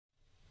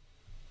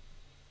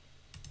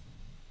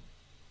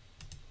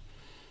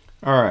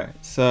Alright,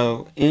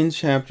 so in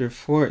chapter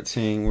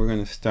 14, we're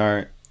going to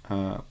start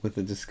with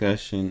a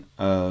discussion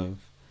of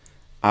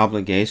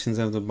obligations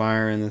of the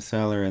buyer and the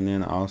seller, and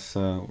then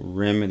also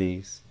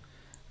remedies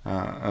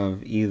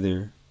of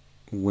either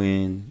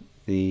when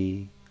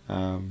when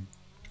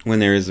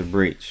there is a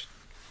breach.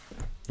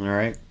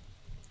 Alright,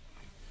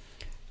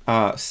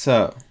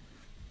 so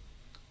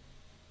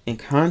in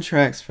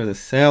contracts for the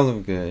sale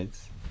of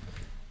goods,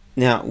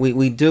 now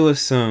we do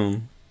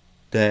assume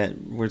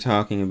that we're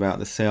talking about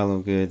the sale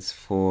of goods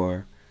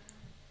for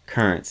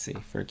currency,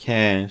 for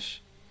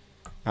cash.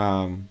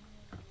 I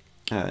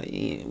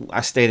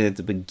stated at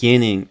the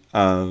beginning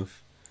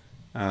of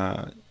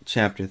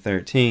chapter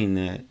 13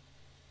 that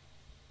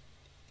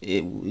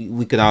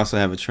we could also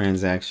have a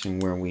transaction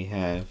where we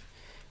have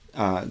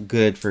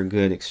good for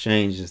good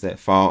exchanges that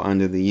fall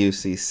under the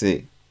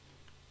UCC,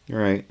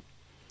 right?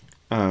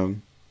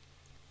 And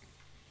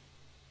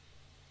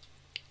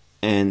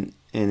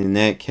in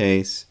that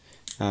case,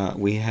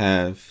 we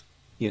have,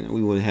 we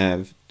would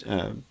have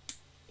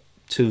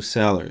two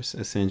sellers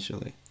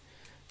essentially,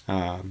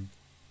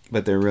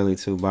 but they're really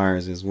two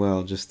buyers as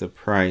well. Just the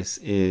price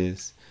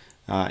is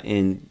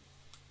in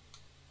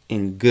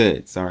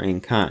goods or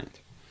in kind.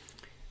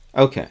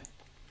 Okay,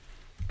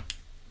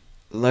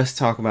 let's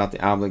talk about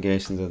the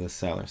obligations of the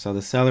seller. So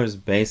the seller's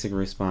basic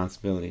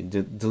responsibility: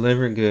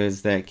 deliver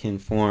goods that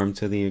conform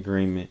to the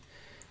agreement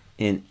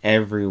in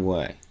every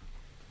way.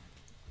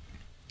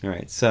 All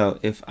right, so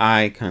if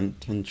I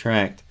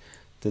contract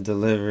to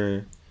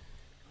deliver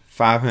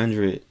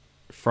 500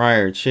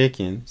 fryer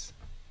chickens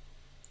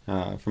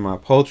from our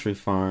poultry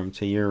farm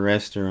to your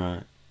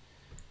restaurant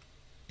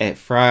at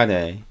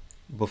Friday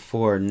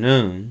before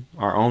noon,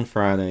 or on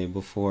Friday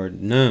before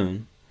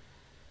noon,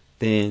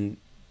 then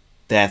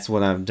that's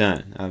what I've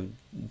done. I've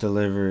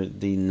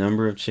delivered the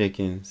number of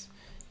chickens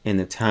in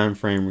the time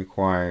frame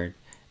required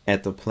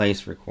at the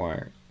place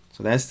required.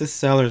 So that's the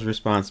seller's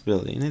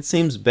responsibility. And it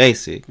seems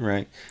basic,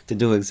 right, to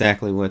do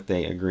exactly what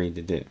they agreed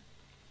to do.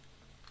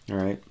 All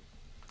right.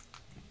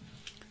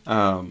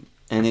 And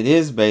it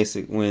is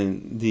basic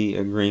when the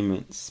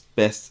agreement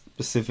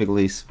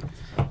specifically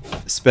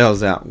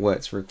spells out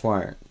what's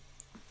required.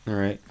 All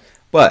right.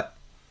 But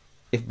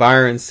if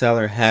buyer and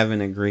seller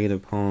haven't agreed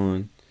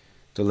upon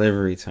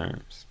delivery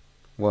terms,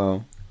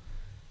 well,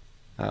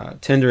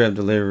 tender of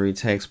delivery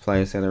takes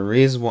place at a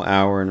reasonable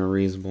hour in a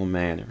reasonable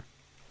manner.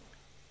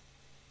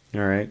 All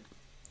right.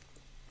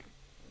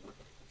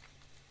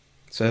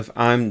 So if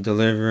I'm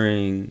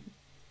delivering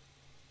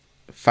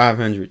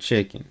 500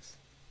 chickens,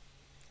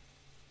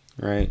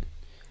 right,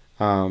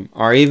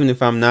 or even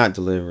if I'm not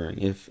delivering,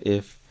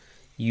 if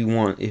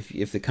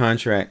the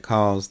contract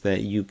calls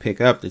that you pick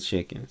up the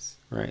chickens,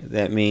 right,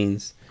 that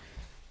means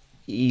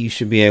you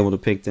should be able to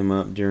pick them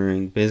up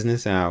during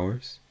business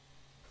hours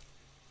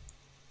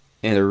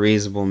in a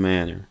reasonable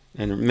manner.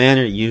 And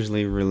manner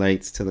usually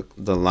relates to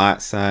the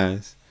lot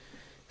size.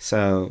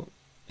 So,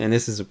 and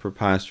this is a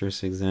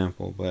preposterous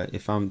example, but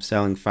if I'm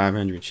selling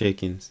 500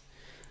 chickens,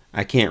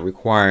 I can't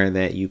require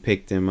that you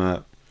pick them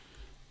up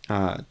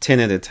 10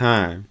 at a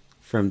time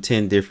from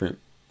 10 different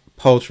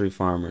poultry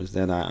farmers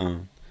that I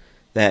own.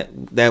 That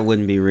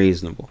wouldn't be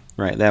reasonable,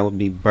 right? That would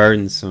be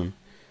burdensome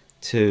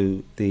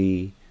to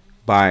the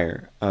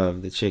buyer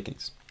of the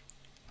chickens.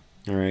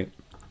 All right.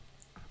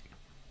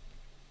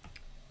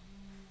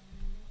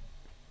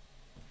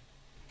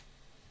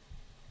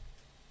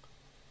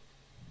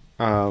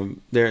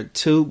 There are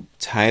two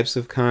types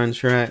of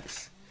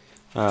contracts.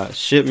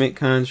 Shipment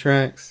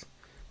contracts,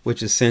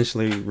 which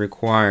essentially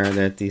require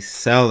that the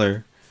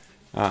seller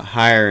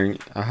hire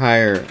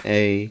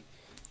a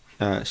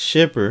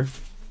shipper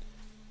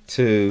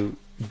to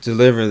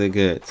deliver the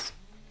goods.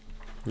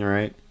 All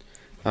right.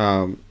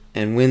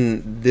 And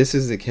when this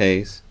is the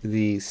case,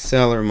 the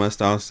seller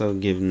must also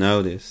give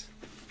notice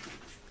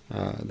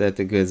that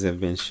the goods have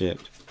been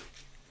shipped.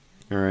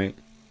 All right.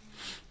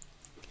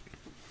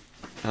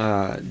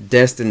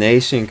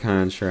 Destination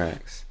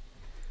contracts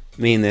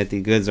mean that the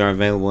goods are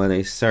available at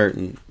a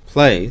certain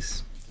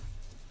place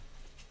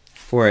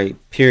for a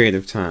period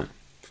of time,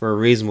 for a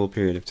reasonable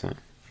period of time.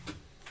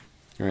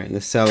 All right, and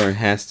the seller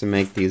has to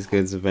make these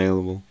goods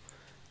available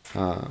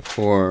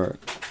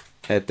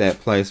at that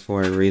place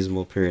for a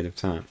reasonable period of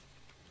time.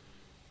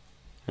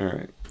 All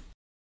right.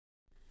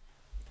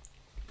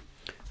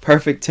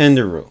 Perfect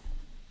tender rule,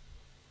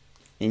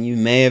 and you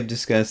may have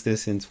discussed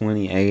this in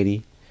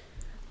 2080.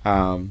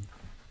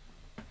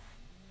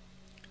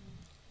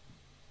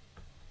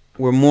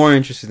 We're more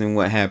interested in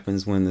what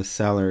happens when the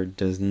seller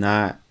does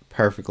not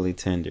perfectly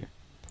tender.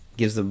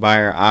 Gives the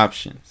buyer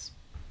options.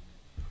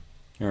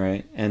 All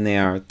right, and they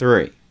are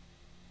three.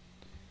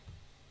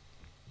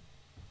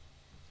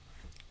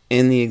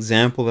 In the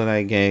example that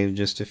I gave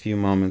just a few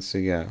moments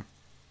ago,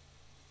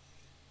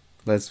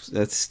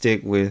 let's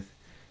stick with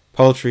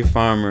poultry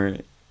farmer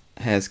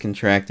has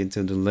contracted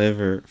to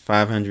deliver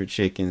 500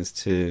 chickens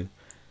to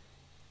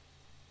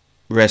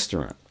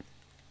restaurant.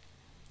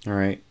 All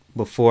right,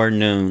 before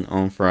noon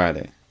on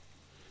Friday.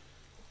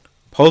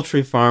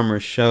 Poultry farmer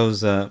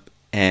shows up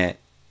at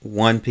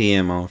 1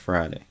 p.m. on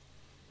Friday.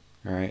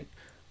 All right.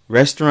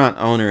 Restaurant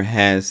owner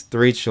has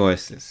 3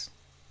 choices.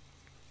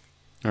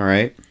 All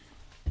right.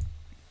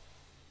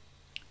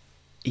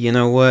 You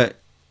know what?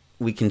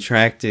 We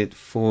contracted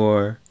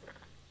for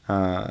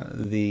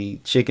the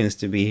chickens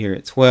to be here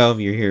at 12.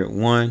 You're here at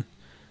 1.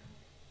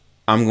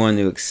 I'm going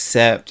to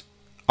accept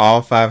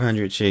all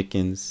 500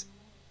 chickens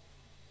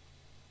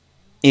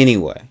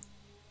anyway.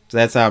 So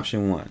that's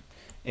option 1.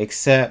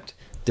 Accept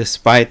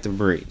despite the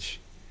breach.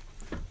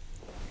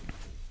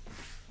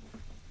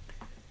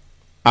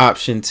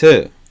 Option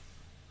 2.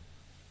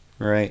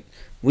 Right?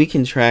 We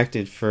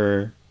contracted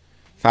for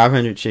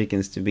 500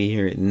 chickens to be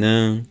here at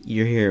noon.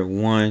 You're here at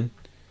 1.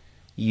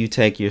 You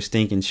take your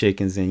stinking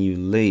chickens and you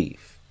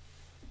leave.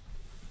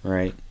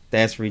 Right?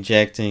 That's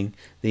rejecting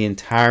the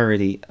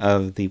entirety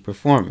of the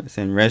performance.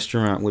 And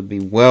restaurant would be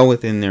well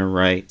within their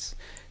rights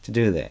to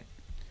do that.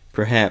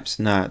 Perhaps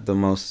not the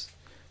most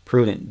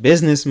prudent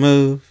business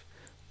move,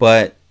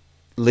 but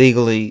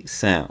legally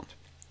sound.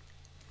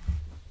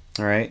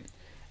 All right?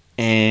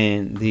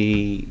 And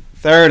the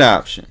third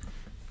option,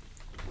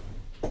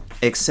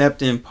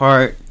 accept in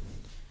part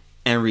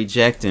and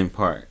reject in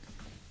part.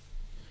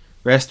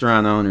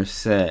 Restaurant owner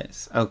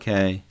says,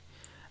 okay,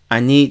 I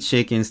need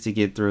chickens to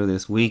get through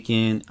this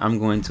weekend. I'm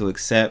going to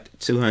accept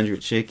 200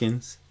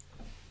 chickens,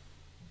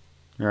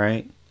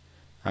 right?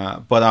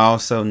 But I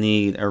also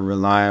need a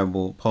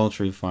reliable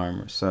poultry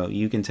farmer. So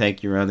you can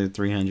take your other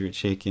 300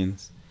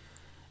 chickens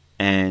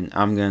and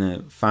I'm going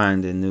to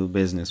find a new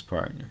business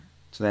partner.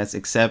 So that's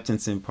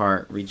acceptance in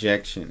part,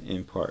 rejection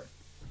in part.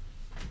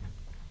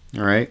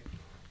 All right?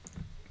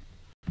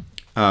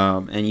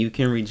 And you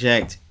can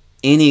reject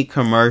any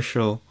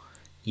commercial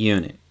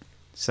unit.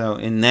 So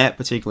in that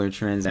particular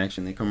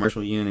transaction, the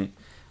commercial unit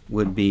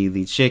would be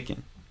the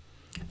chicken.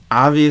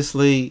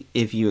 Obviously,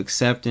 if you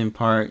accept in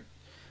part,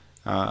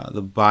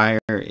 the buyer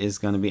is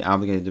going to be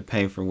obligated to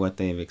pay for what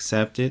they've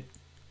accepted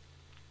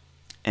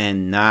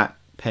and not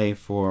pay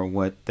for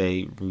what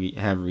they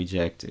have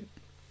rejected.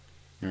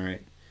 All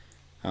right.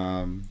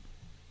 And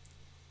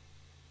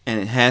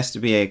it has to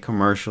be a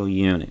commercial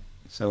unit.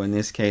 So in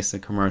this case, the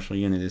commercial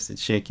unit is the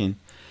chicken.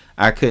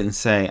 I couldn't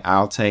say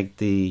I'll take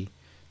the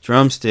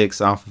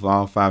drumsticks off of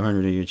all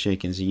 500 of your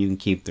chickens and you can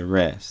keep the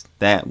rest.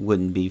 That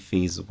wouldn't be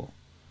feasible.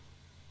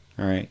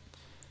 All right.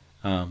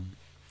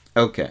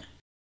 Okay.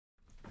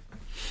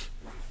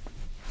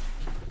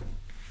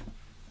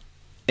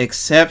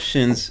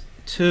 Exceptions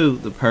to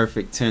the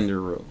perfect tender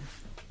rule.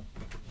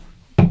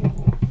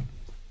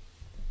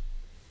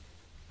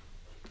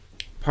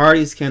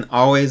 Parties can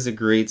always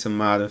agree to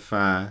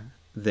modify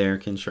their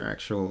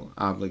contractual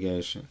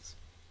obligations.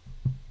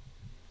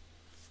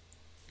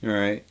 All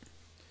right.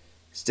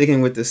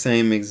 Sticking with the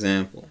same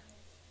example.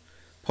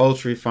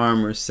 Poultry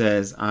farmer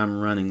says, I'm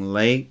running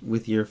late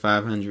with your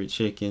 500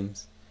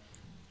 chickens.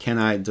 Can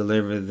I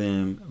deliver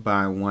them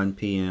by 1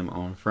 p.m.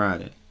 on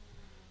Friday?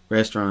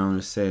 Restaurant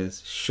owner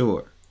says,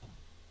 sure.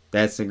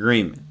 That's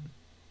agreement.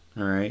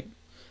 All right.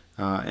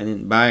 And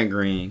then by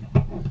agreeing,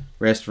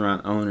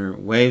 restaurant owner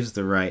waives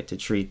the right to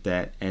treat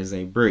that as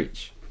a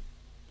breach,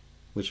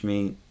 which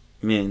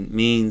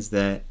means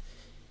that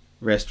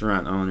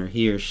restaurant owner,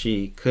 he or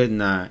she, could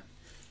not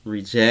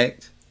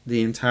reject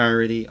the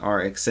entirety or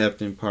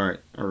accept in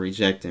part or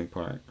reject in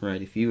part,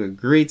 right? If you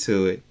agree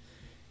to it,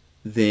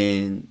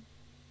 then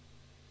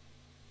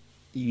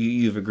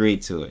you've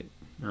agreed to it,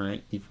 all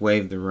right? You've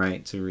waived the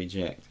right to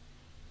reject.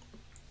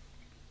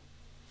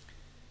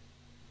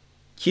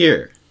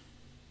 Cure,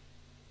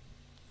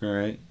 all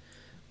right?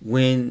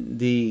 When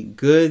the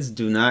goods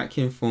do not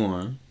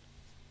conform,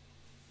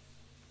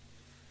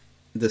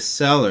 the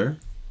seller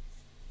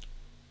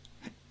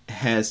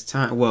has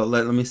time. Well,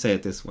 let me say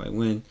it this way.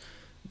 When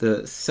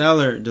the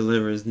seller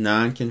delivers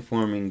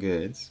non-conforming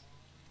goods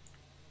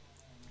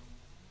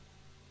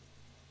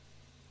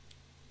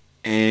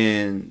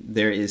and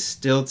there is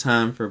still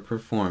time for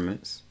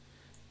performance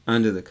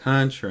under the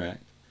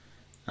contract,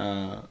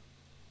 the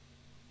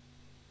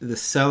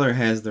seller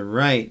has the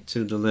right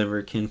to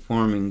deliver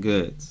conforming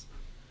goods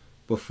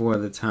before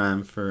the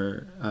time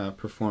for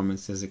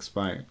performance is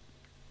expired.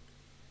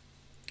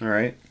 All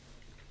right.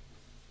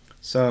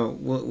 So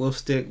we'll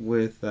stick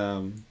with,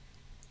 well,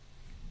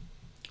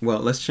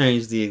 let's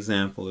change the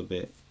example a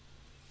bit.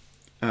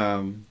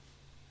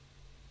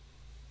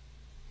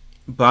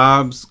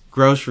 Bob's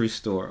grocery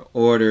store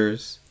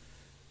orders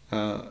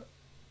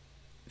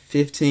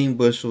 15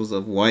 bushels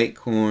of white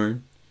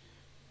corn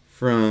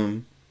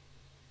from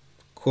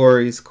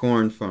Corey's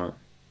corn farm.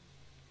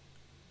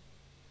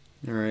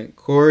 All right.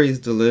 Corey's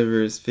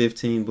delivers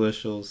 15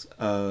 bushels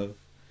of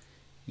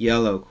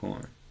yellow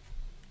corn.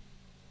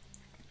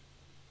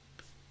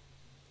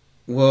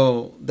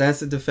 Well,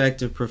 that's a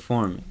defective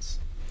performance,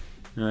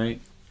 right?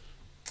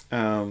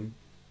 And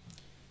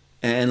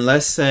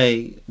let's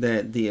say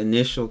that the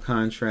initial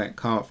contract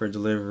called for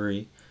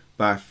delivery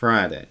by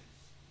Friday,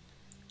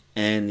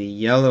 and the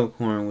yellow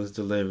corn was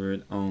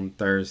delivered on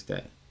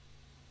Thursday.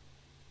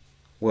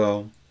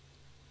 Well,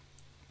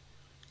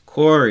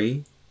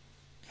 Corey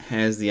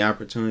has the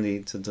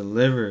opportunity to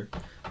deliver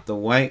the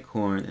white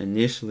corn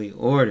initially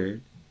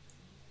ordered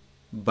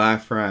by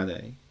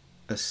Friday,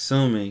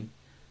 assuming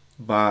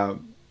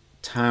Bob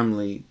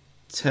timely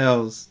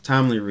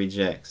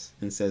rejects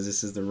and says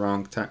this is the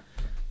wrong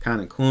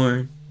kind of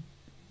corn.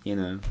 You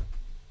know,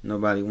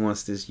 nobody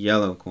wants this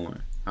yellow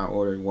corn. I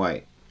ordered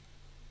white.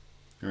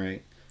 All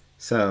right.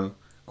 So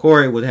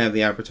Corey would have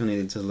the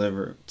opportunity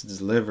to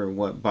deliver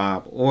what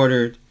Bob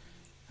ordered,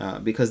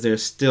 because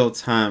there's still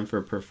time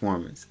for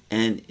performance.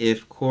 And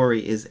if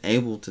Corey is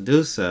able to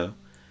do so,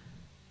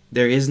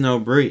 there is no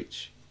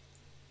breach.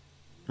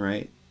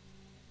 Right?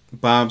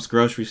 Bob's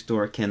grocery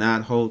store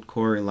cannot hold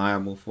Corey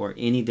liable for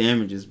any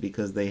damages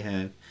because they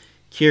have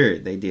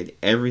cured. They did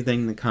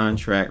everything the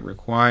contract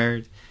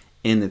required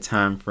in the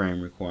time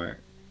frame required.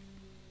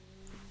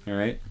 All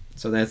right?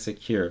 So that's a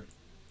cure.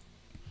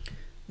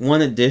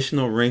 One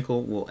additional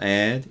wrinkle we'll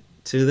add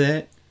to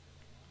that,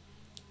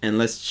 and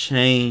let's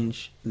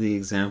change the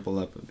example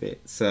up a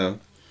bit. So,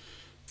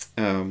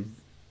 in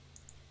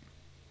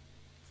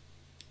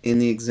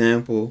the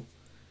example,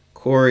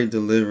 Corey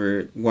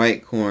delivered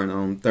white corn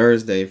on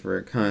Thursday for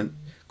a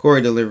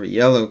Corey delivered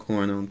yellow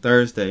corn on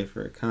Thursday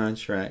for a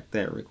contract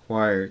that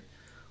required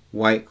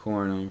white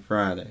corn on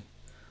Friday.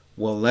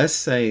 Well, let's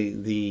say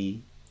the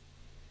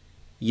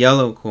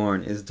yellow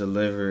corn is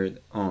delivered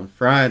on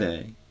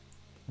Friday,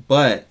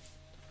 but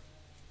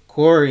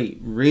Corey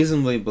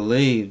reasonably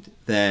believed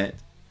that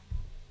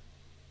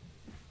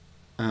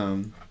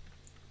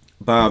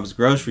Bob's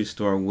grocery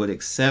store would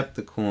accept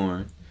the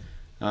corn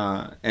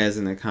as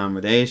an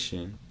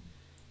accommodation,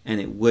 and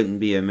it wouldn't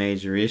be a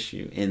major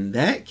issue. In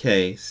that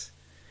case,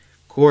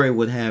 Corey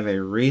would have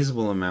a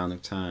reasonable amount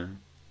of time,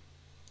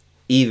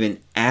 even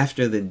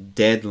after the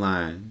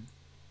deadline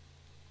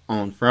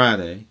on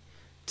Friday,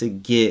 to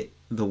get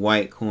the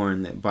white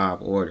corn that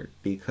Bob ordered,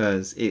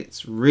 because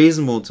it's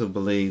reasonable to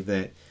believe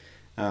that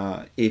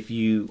if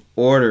you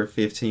order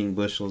 15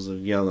 bushels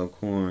of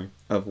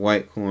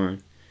white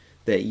corn,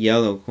 that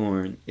yellow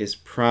corn is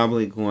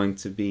probably going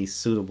to be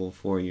suitable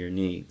for your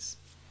needs,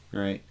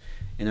 right?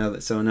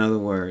 So in other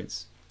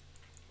words,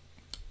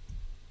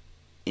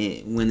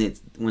 when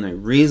a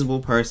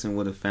reasonable person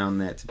would have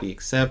found that to be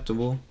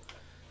acceptable,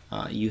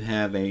 you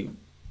have a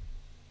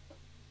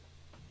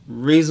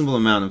reasonable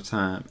amount of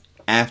time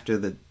after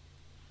the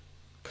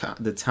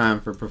time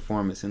for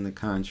performance in the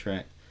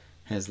contract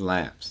has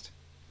lapsed.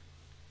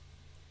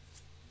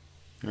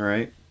 All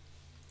right.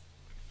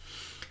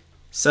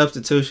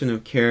 Substitution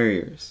of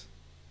carriers,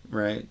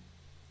 right,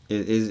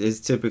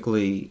 is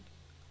typically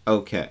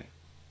okay,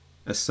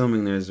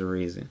 assuming there's a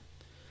reason.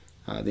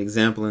 The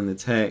example in the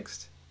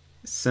text,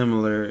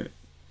 similar,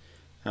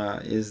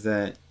 is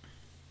that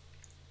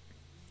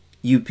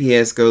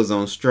UPS goes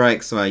on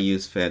strike, so I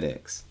use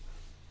FedEx.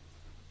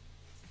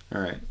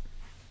 All right.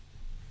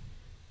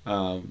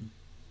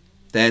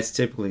 That's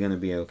typically going to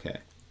be okay.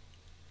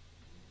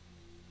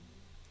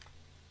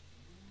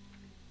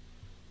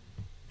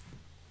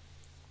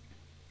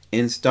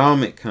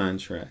 Installment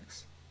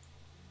contracts.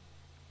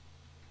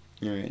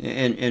 All right.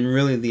 And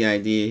really the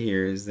idea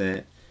here is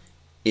that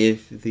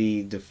if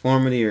the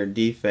deformity or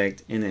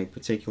defect in a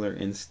particular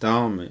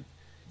installment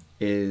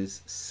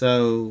is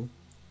so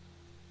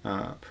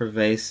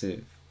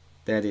pervasive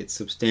that it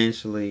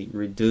substantially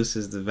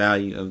reduces the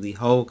value of the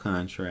whole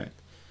contract,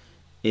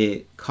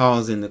 it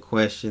calls into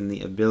question the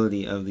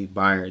ability of the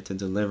buyer to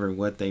deliver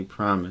what they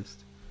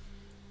promised,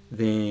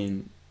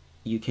 then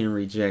you can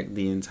reject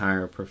the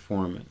entire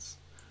performance.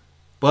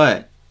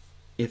 But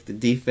if the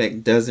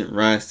defect doesn't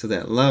rise to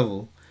that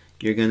level,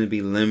 you're going to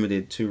be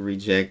limited to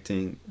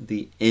rejecting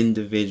the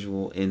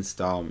individual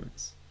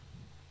installments.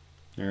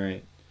 All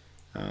right.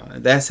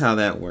 That's how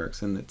that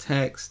works. And the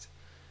text,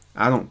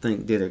 I don't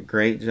think, did a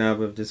great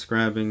job of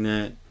describing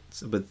that,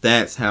 but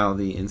that's how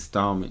the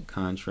installment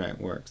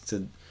contract works.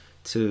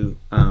 To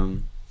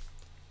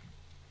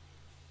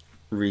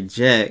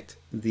reject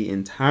the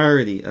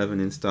entirety of an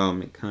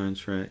installment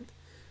contract,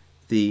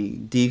 the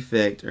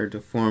defect or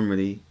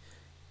deformity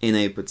in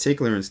a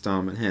particular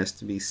installment has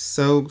to be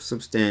so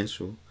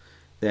substantial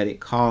that it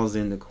calls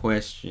into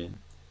question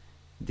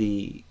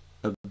the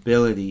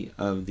ability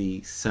of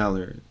the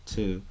seller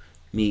to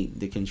meet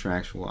the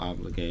contractual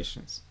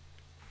obligations.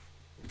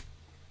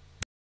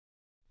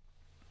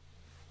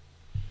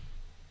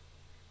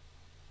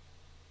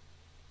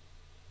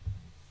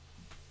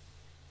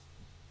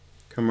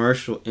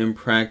 Commercial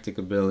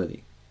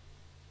impracticability.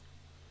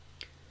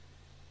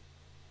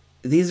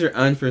 These are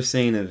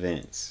unforeseen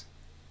events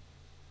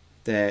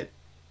that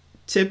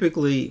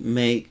typically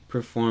make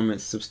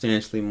performance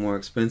substantially more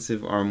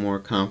expensive or more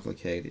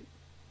complicated.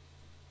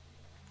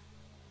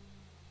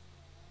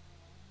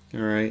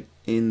 All right.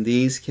 In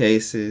these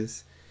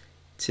cases,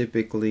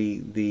 typically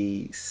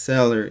the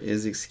seller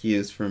is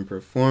excused from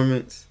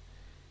performance.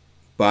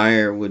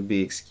 Buyer would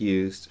be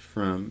excused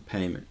from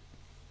payment.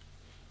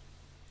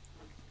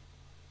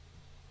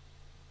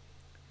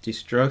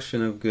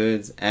 Destruction of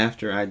goods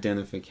after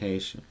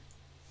identification.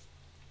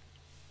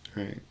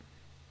 All right.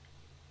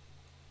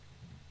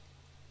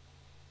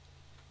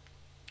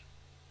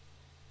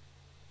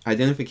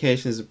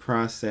 Identification is a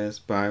process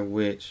by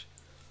which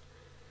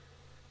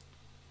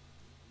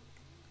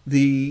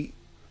The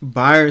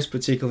buyer's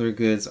particular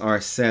goods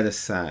are set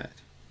aside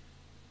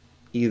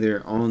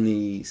either on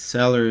the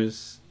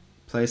seller's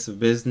place of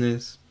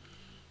business,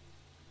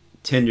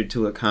 tendered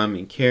to a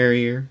common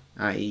carrier,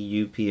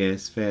 i.e.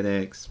 UPS,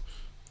 FedEx,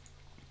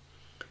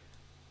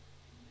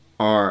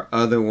 are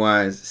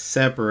otherwise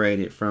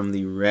separated from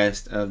the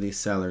rest of the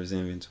seller's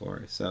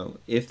inventory. So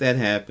if that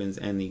happens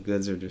and the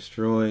goods are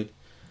destroyed,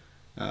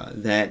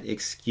 that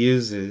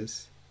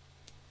excuses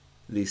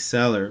the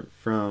seller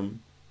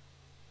from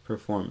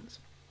performance.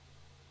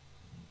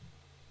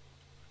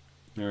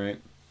 All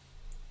right.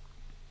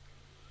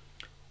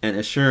 And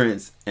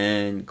assurance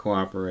and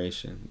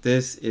cooperation.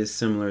 This is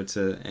similar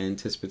to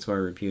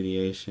anticipatory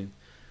repudiation.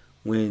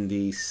 When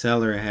the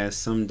seller has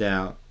some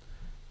doubt,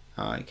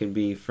 it can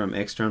be from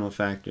external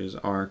factors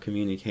or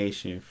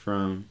communication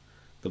from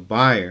the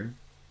buyer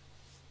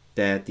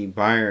that the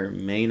buyer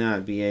may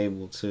not be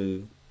able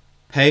to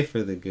pay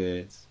for the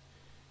goods.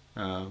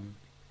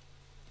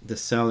 The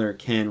seller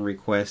can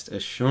request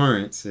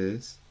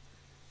assurances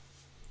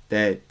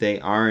that they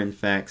are in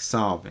fact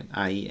solvent,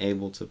 i.e.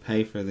 able to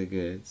pay for the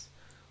goods.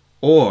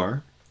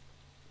 Or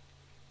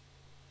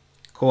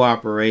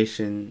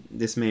cooperation,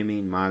 this may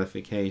mean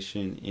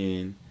modification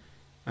in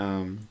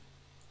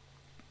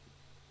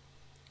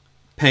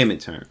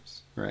payment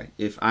terms, right?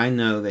 If I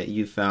know that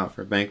you filed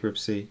for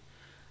bankruptcy,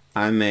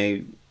 I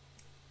may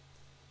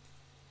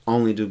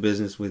only do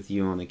business with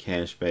you on a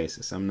cash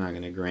basis. I'm not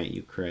going to grant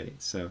you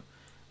credit. So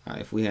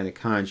if we had a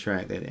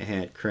contract that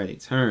had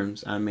credit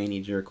terms, I may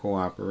need your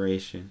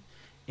cooperation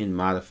in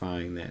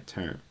modifying that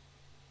term.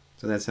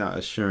 So that's how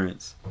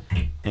assurance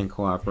and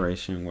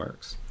cooperation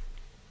works.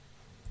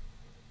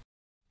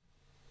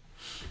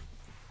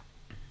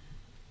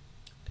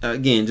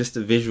 Again, just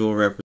a visual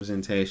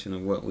representation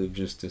of what we've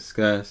just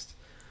discussed.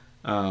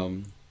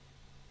 And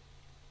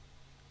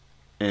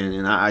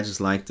I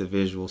just like the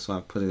visual, so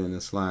I put it in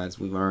the slides.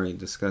 We've already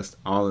discussed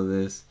all of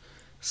this.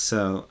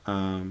 So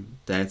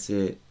that's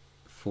it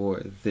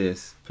for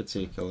this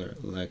particular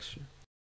lecture.